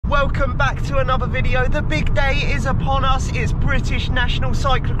welcome back to another video. The big day is upon us. It's British National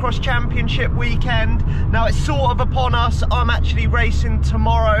Cyclocross Championship weekend. Now it's sort of upon us. I'm actually racing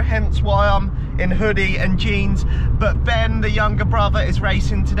tomorrow, hence why I'm in hoodie and jeans. But Ben, the younger brother, is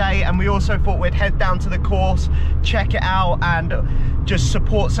racing today, and we also thought we'd head down to the course, check it out, and just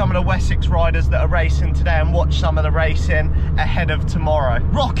support some of the Wessex riders that are racing today and watch some of the racing ahead of tomorrow.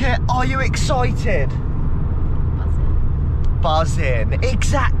 Rocket, are you excited? Buzzing,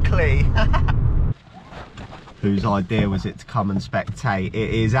 exactly. Whose idea was it to come and spectate? It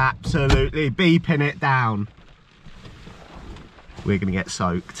is absolutely beeping it down. We're gonna get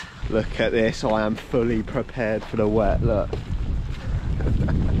soaked. Look at this, I am fully prepared for the wet, look.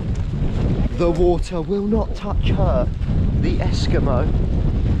 The water will not touch her, the Eskimo,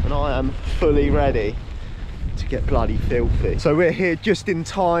 and I am fully ready to get bloody filthy. So we're here just in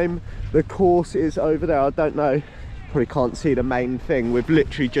time. The course is over there, I don't know, probably can't see the main thing. We've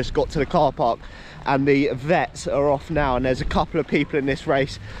literally just got to the car park and the vets are off now, and there's a couple of people in this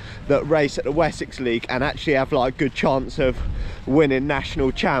race that race at the Wessex League and actually have like a good chance of winning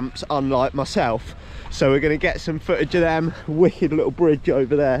national champs, unlike myself. So we're going to get some footage of them. Wicked little bridge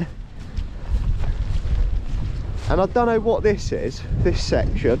over there. And I don't know what this is, this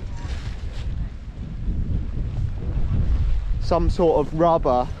section. Some sort of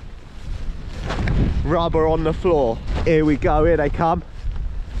rubber on the floor. Here we go, here they come.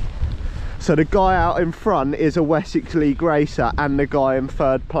 So the guy out in front is a Wessex League racer and the guy in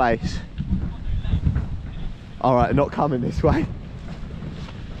third place. All right, they're not coming this way.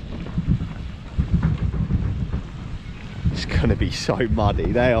 It's gonna be so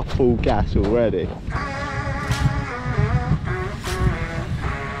muddy. They are full gas already.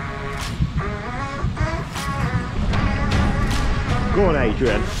 Go on,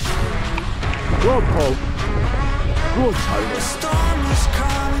 Adrian. Go on, Paul. Go on, Tony. The storm is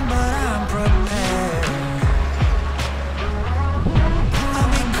coming, but I'm prepared. I'll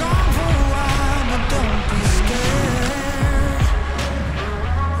be gone for a while, but don't be scared.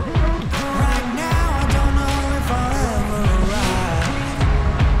 Right now, I don't know if I'll ever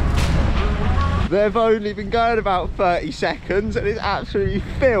arrive. They've only been going about 30 seconds and it's absolutely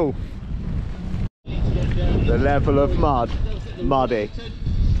filth. The level of mud, muddy.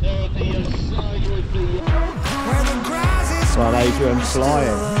 Well, Adrian's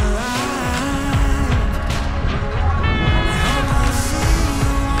flying.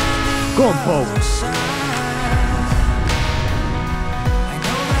 Go on, Paul.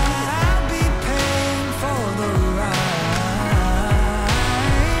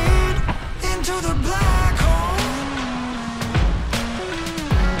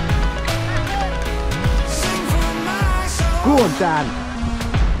 Go on, Dan.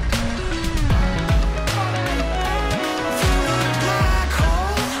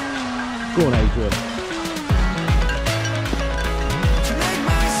 Go on, Adrian.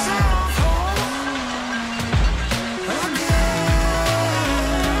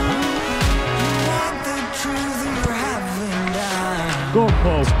 Go on,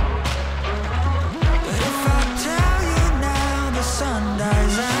 Paul. But if I tell you now, the sun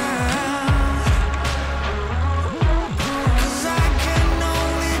dies out. 'Cause I can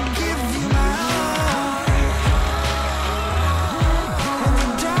only give you my heart. When the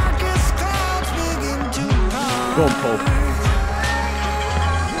darkest clouds begin to part. Go on, Paul. I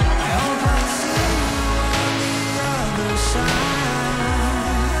hope I see you on the other side.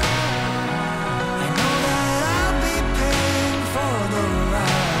 I know that I'll be paying for the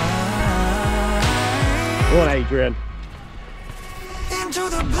ride. Go on, Adrian. Into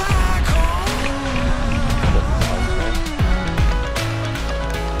the black hole.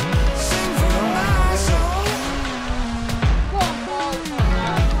 Sing for my soul.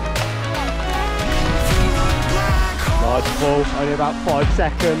 Through the black hole. Nice, Paul. Only about 5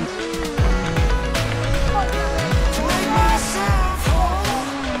 seconds. To make myself whole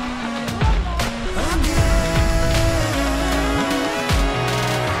again.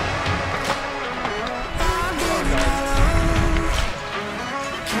 I'll give you my love.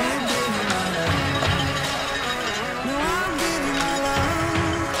 Can't give you my love. No, I'll give you my love.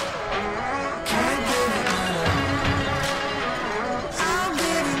 Can't give you my love. I'll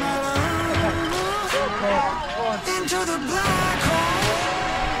give you my love. Into the black hole.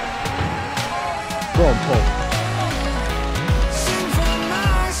 Go on, Paul. Sing for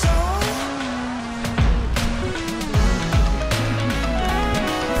my soul.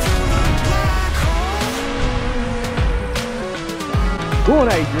 Through the black hole. Go on,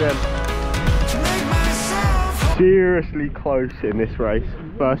 Adrian. To make myself whole. Seriously close in this race.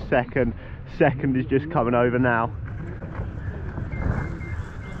 First, second is just coming over now.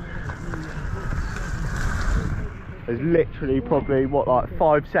 There's literally probably, what, like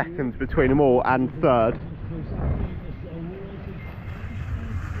 5 seconds between them all and third.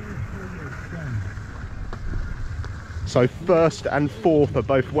 So first and fourth are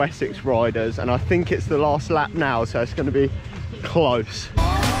both Wessex riders, and I think it's the last lap now, so it's going to be close. Go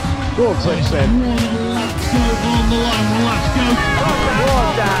on, Clifton. Let's go on the line, let's go. Go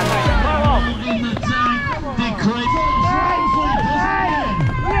on, Dan. In the tank, Dick Craig.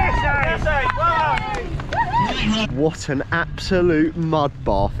 What an absolute mud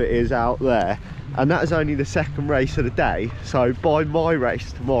bath it is out there, and that is only the second race of the day, so by my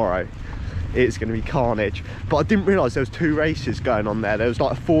race tomorrow it's going to be carnage. But I didn't realise there was 2 races going on there. There was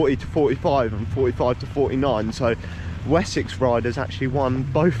like a 40 to 45 and 45 to 49, so Wessex riders actually won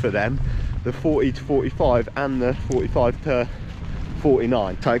both of them, the 40 to 45 and the 45 to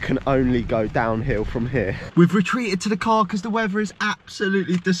 49, so it can only go downhill from here. We've retreated to the car because the weather is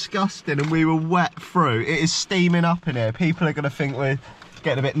absolutely disgusting and we were wet through. It is steaming up in here. People are going to think we're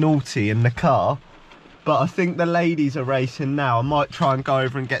getting a bit naughty in the car, but I think the ladies are racing now. I might try and go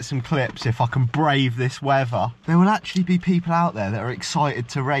over and get some clips if I can brave this weather. There will actually be people out there that are excited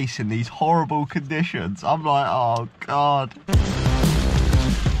to race in these horrible conditions. I'm like, oh God.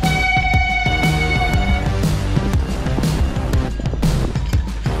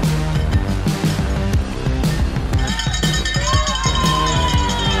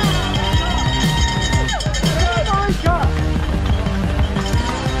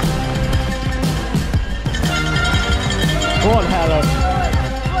 Go on, Helen.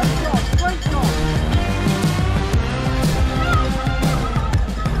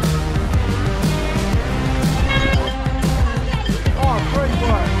 Oh, great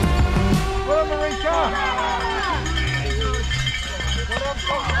work. Well done, Marika.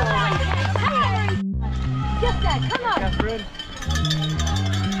 Just there, come on. Catherine.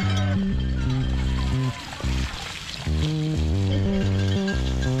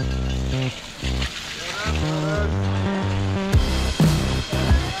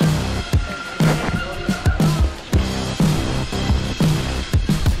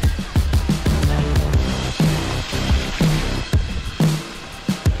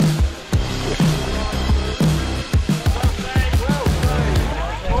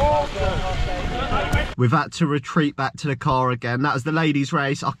 We've had to retreat back to the car again. That was the ladies'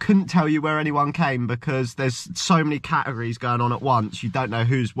 race. I couldn't tell you where anyone came because there's so many categories going on at once. You don't know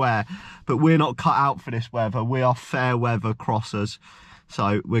who's where. But we're not cut out for this weather. We are fair weather crossers.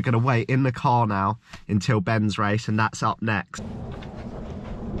 So we're going to wait in the car now until Ben's race, and that's up next.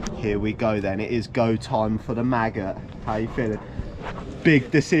 Here we go then. It is go time for the maggot. How you feeling? Big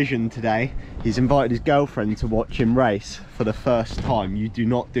decision today. He's invited his girlfriend to watch him race for the first time. You do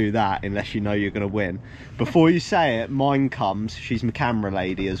not do that unless you know you're going to win. Before you say it, mine comes. She's my camera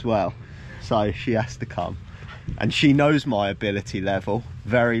lady as well, so she has to come. And she knows my ability level,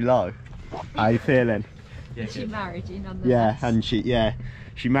 very low. How you feeling? Yeah, she married you nonetheless. Yeah, and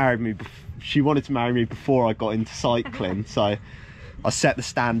she married me. She wanted to marry me before I got into cycling, so I set the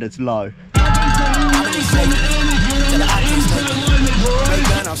standards low.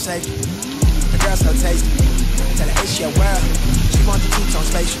 Girls so tasty. Tell her it's your world. She want the two-tone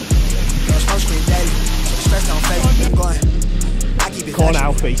spatial. Girl, smoke screen daily. Stress on face. I'm going. I keep it. Come on,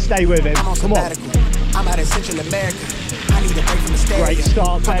 Alfie. Stay with him. I'm on Come on. I'm out in Central America. I need a break from the stereo. Great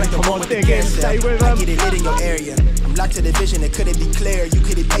start, Ben. Come on, dig in. Stay with him. I get it lit in your area. I'm locked to the vision. It couldn't be clear. You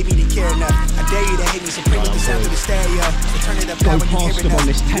couldn't pay me to care enough. I dare you to hate me. Supreme with the sound of the stereo. So turn it up Go loud when you past hear him on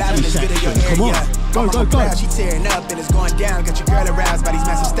it. this techie section. Come on. Go, go, go. She tearing up and it's going down. Got your girl aroused by these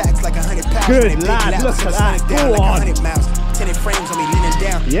massive stacks like 100 pounds. Good lad, look at that. Go on. Tinted frames on me leaning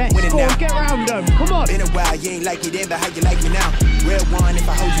down. Yes, go on, get round them. Come on. Been a while, you ain't like me then, but how you like me now? Real one, if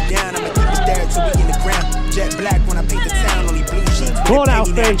I hold you down, I'ma keep it there till we in the ground. Jet black when I paint the town, only blue sheets. Come on,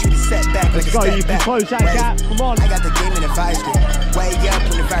 Alfie. Let's go, you can close that gap. Come on. I got the game in the vice grip. Way up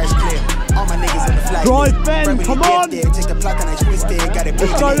when the virus clear. All my niggas in the flight. Drive, Ben, come on. Take the plot and I twist it. Got it.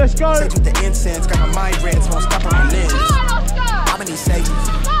 Let's go, let's go. Sex with the incense, got my mind red, so I'm stopping my lens. I'ma need safety.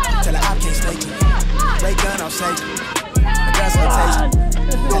 Tell her I can't snake you. Ray gun, I'll save you. My girl's so tasty.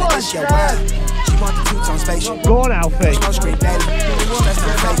 Tell her it's your world. She want the two-tone spatial. Go on, Alfie. Smoke screen daily. Stress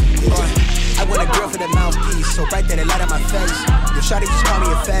on face. I want a girl for the mouthpiece, so bright that it light on my face. Your shawty just call me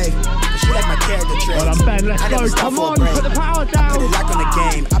a fave. She like my character traits. Well done, Ben, let's go. Come on, put the power down. I put it lock on the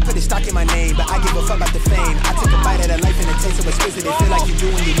game. I put it stock in my name, but I give a fuck about the fame. I took a bite of the life and it tastes so exquisite. It feel like you do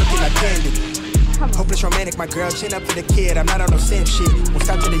when you looking like candy. Hopeless romantic, my girl, chin up for the kid. I'm not on no simp shit. Won't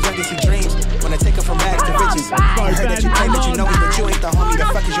stop to the youngest he dreams. When I take her from rags to riches. I heard that you claim that you know me, but you ain't the homie. The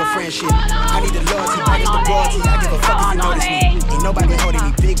fuck is your friendship? I need the loyalty, I need the royalty. I give a fuck if you notice me. Ain't nobody holding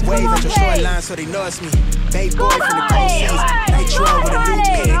me big wave at your shoreline, so they know it's me. Babe boy from the cold seas. Nitro with a new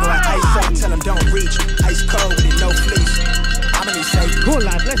pig. Going ice up, tell them don't reach. Ice cold with it, no fleece. I'm in these safe. Come on,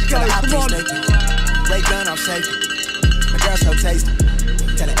 lad, let's go. Come on. Ray gun, I'm safe. My girl so tasty.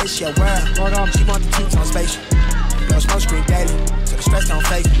 Tell her it's your world. She want the two-tone spaceship. No smoke screen daily, so the stress don't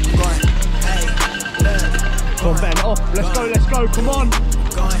fake. I'm going, hey, look. Come on, Ben, off. Let's go, come on.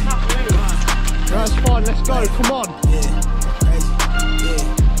 Going. That's fine, let's go, come on. Yeah, crazy,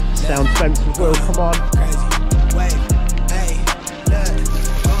 yeah. Sound Spencer's will, come on. Crazy, wait, hey, look.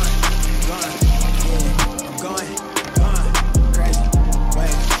 Going, yeah. I'm going, crazy,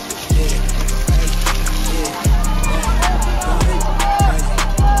 wait, yeah. Crazy,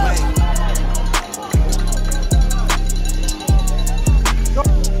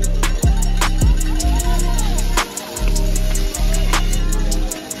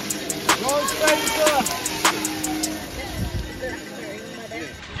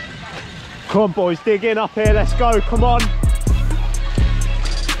 Come on, boys, dig in up here, let's go, come on.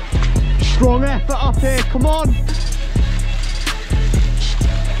 Strong effort up here, come on.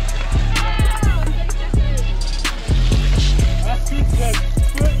 That's good, Ted.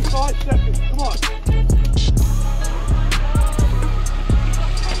 35 seconds, come on.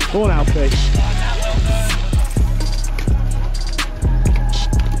 Come on, Alfie.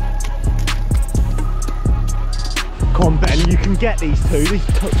 Come on, Ben, you can get these two, these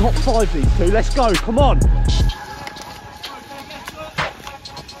top five, these two, let's go, come on.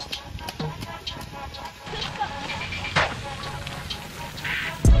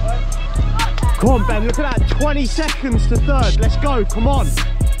 Come on, Ben, look at that, 20 seconds to third, let's go, come on.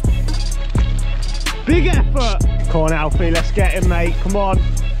 Big effort. Come on, Alfie, let's get him, mate, come on.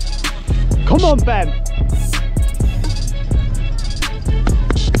 Come on, Ben.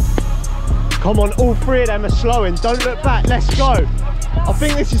 Come on, all three of them are slowing. Don't look back, let's go. I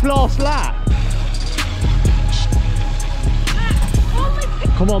think this is last lap.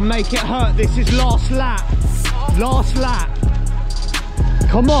 Come on, make it hurt. This is last lap. Last lap.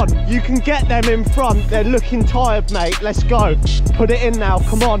 Come on, you can get them in front. They're looking tired, mate. Let's go. Put it in now,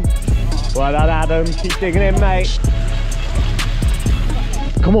 come on. Well done, Adam. Keep digging in, mate.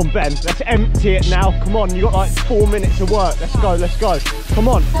 Come on, Ben, let's empty it now. Come on, you got like 4 minutes of work. Let's go, let's go. Come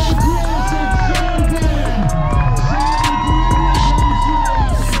on.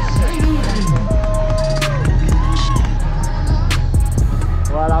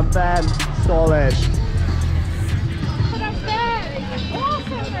 Well done, Ben. Solid.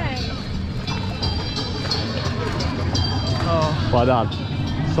 Well done.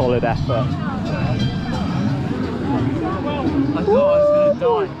 Solid effort. I thought I was going to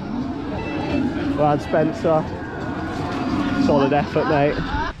die. Well done, Spencer. Solid effort, mate.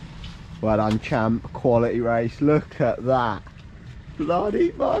 Well done, champ. Quality race. Look at that.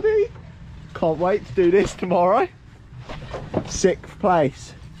 Bloody buddy. Can't wait to do this tomorrow. 6th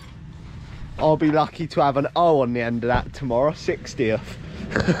place. I'll be lucky to have an O on the end of that tomorrow. 60th.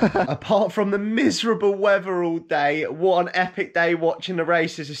 Apart from the miserable weather all day, what an epic day watching the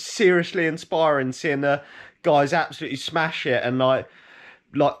races. Is seriously inspiring seeing the guys absolutely smash it, and like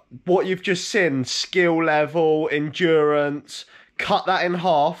what you've just seen, skill level, endurance, cut that in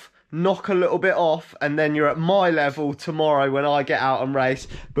half, knock a little bit off, and then you're at my level tomorrow when I get out and race.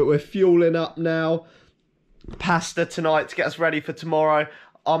 But we're fueling up now. Pasta tonight to get us ready for tomorrow.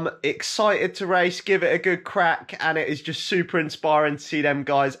 I'm excited to race, give it a good crack, and it is just super inspiring to see them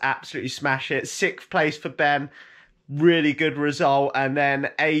guys absolutely smash it. 6th place for Ben, really good result. And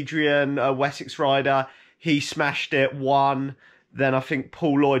then Adrian, a Wessex rider, he smashed it, won. Then I think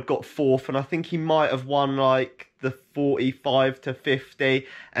Paul Lloyd got 4th, and I think he might have won like the 45 to 50.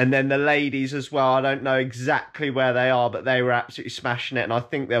 And then the ladies as well, I don't know exactly where they are, but they were absolutely smashing it, and I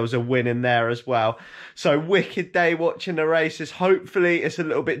think there was a win in there as well. So wicked day watching the races. Hopefully it's a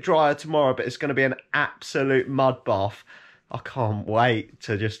little bit drier tomorrow, but it's going to be an absolute mud bath. I can't wait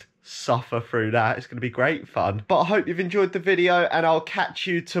to just suffer through that. It's going to be great fun. But I hope you've enjoyed the video, and I'll catch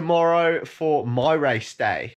you tomorrow for my race day.